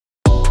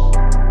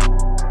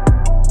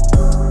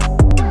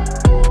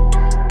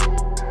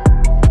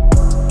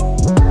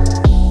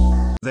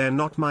They're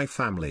not my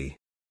family.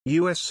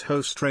 US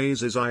host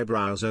raises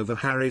eyebrows over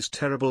Harry's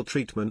terrible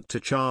treatment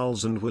to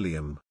Charles and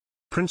William.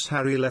 Prince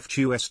Harry left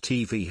US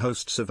TV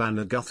host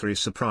Savannah Guthrie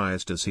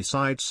surprised as he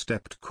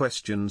sidestepped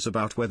questions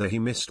about whether he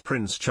missed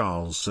Prince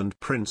Charles and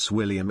Prince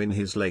William in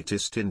his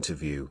latest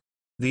interview.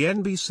 The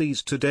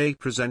NBC's Today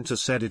presenter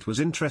said it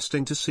was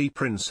interesting to see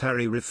Prince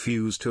Harry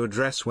refuse to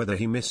address whether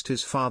he missed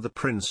his father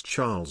Prince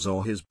Charles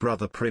or his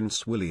brother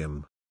Prince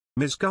William.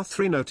 Ms.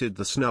 Guthrie noted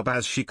the snub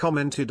as she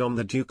commented on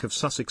the Duke of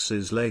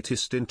Sussex's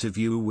latest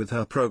interview with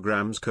her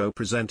program's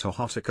co-presenter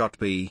Hota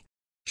Kotb.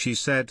 She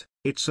said,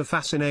 "It's a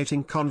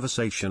fascinating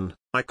conversation,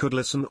 I could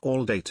listen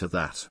all day to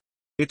that.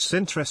 It's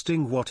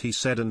interesting what he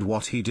said and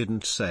what he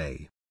didn't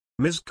say."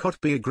 Ms.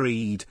 Kotb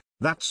agreed,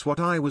 "That's what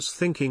I was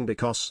thinking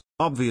because,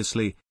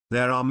 obviously,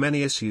 there are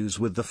many issues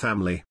with the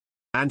family.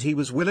 And he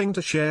was willing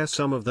to share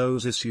some of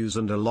those issues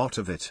and a lot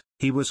of it,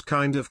 he was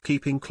kind of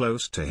keeping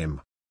close to him.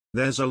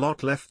 There's a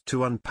lot left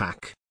to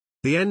unpack."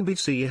 The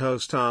NBC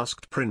host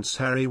asked Prince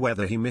Harry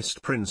whether he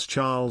missed Prince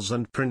Charles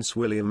and Prince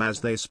William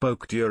as they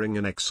spoke during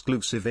an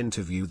exclusive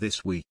interview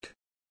this week.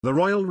 The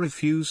royal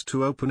refused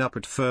to open up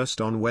at first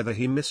on whether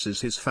he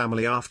misses his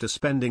family after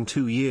spending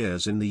 2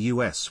 years in the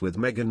US with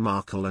Meghan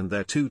Markle and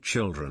their 2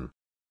 children.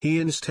 He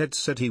instead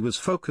said he was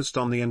focused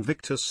on the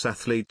Invictus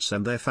athletes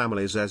and their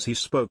families as he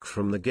spoke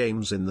from the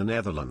Games in the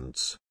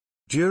Netherlands.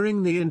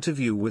 During the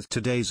interview with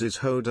Today's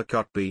Hota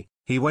Kotb,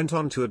 he went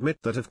on to admit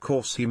that of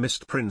course he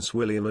missed Prince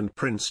William and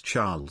Prince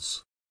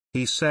Charles.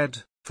 He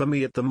said, "For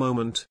me at the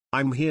moment,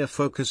 I'm here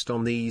focused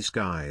on these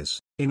guys,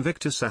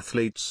 Invictus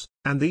athletes,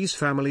 and these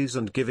families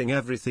and giving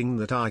everything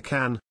that I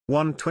can,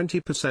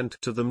 120%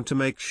 to them to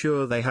make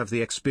sure they have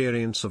the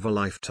experience of a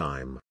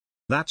lifetime.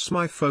 That's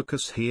my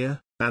focus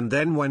here, and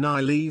then when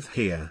I leave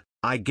here,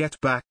 I get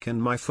back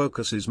and my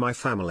focus is my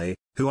family,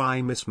 who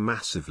I miss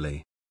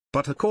massively."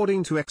 But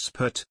according to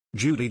expert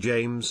Judy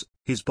James,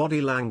 his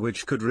body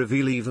language could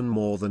reveal even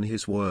more than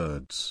his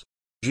words.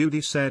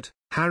 Judy said,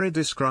 "Harry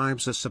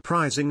describes a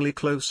surprisingly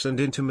close and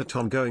intimate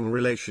ongoing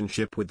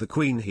relationship with the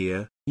Queen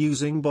here,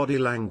 using body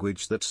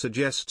language that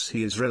suggests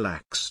he is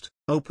relaxed,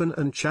 open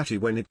and chatty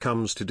when it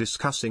comes to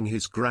discussing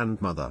his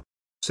grandmother.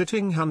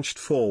 Sitting hunched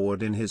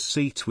forward in his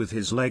seat with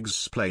his legs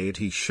splayed,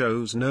 he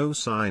shows no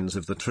signs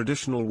of the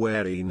traditional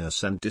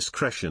wariness and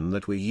discretion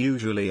that we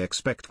usually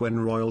expect when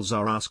royals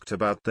are asked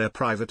about their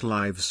private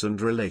lives and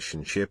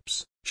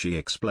relationships," she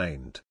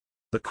explained.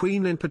 The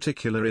Queen in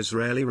particular is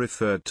rarely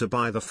referred to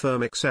by the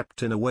firm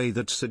except in a way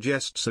that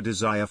suggests a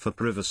desire for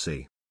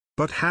privacy.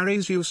 But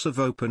Harry's use of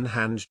open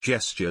hand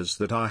gestures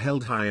that are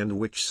held high and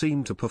which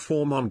seem to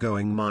perform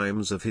ongoing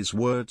mimes of his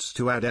words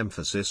to add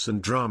emphasis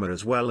and drama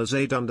as well as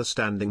aid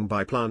understanding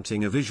by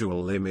planting a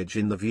visual image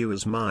in the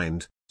viewer's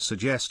mind,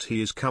 suggest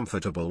he is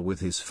comfortable with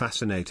his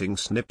fascinating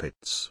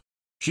snippets.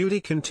 Judy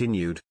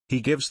continued,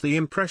 "He gives the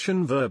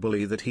impression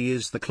verbally that he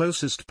is the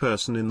closest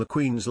person in the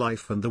Queen's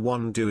life and the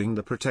one doing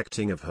the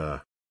protecting of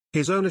her.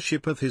 His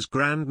ownership of his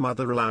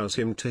grandmother allows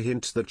him to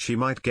hint that she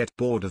might get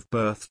bored of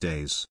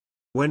birthdays.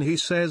 When he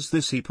says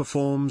this he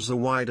performs a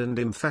wide and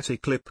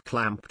emphatic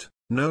lip-clamped,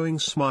 knowing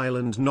smile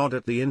and nod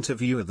at the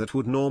interviewer that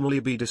would normally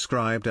be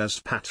described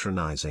as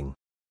patronizing."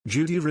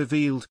 Judy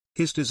revealed,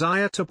 his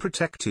desire to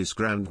protect his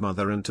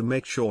grandmother and to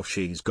make sure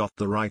she's got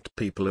the right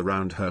people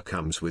around her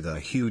comes with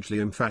a hugely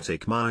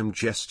emphatic mime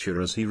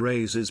gesture as he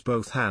raises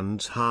both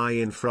hands high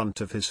in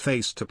front of his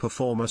face to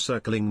perform a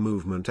circling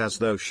movement as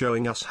though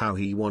showing us how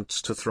he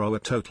wants to throw a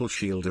total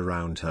shield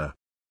around her.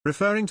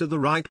 Referring to the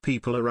right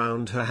people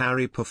around her,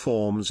 Harry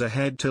performs a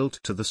head tilt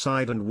to the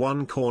side and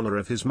one corner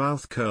of his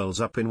mouth curls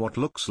up in what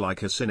looks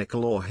like a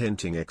cynical or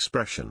hinting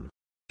expression.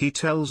 He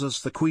tells us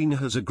the Queen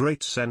has a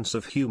great sense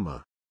of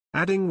humor.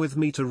 Adding with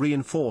me to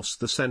reinforce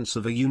the sense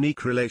of a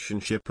unique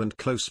relationship and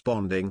close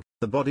bonding,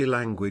 the body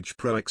language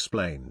pro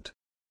explained.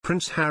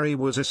 Prince Harry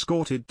was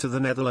escorted to the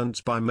Netherlands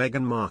by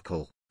Meghan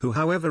Markle, who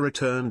however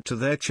returned to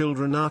their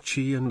children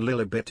Archie and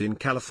Lilibet in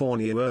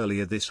California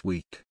earlier this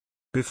week.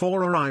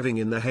 Before arriving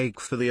in The Hague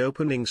for the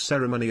opening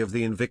ceremony of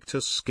the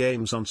Invictus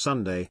Games on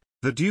Sunday,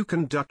 the Duke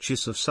and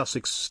Duchess of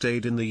Sussex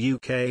stayed in the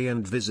UK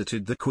and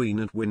visited the Queen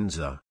at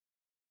Windsor.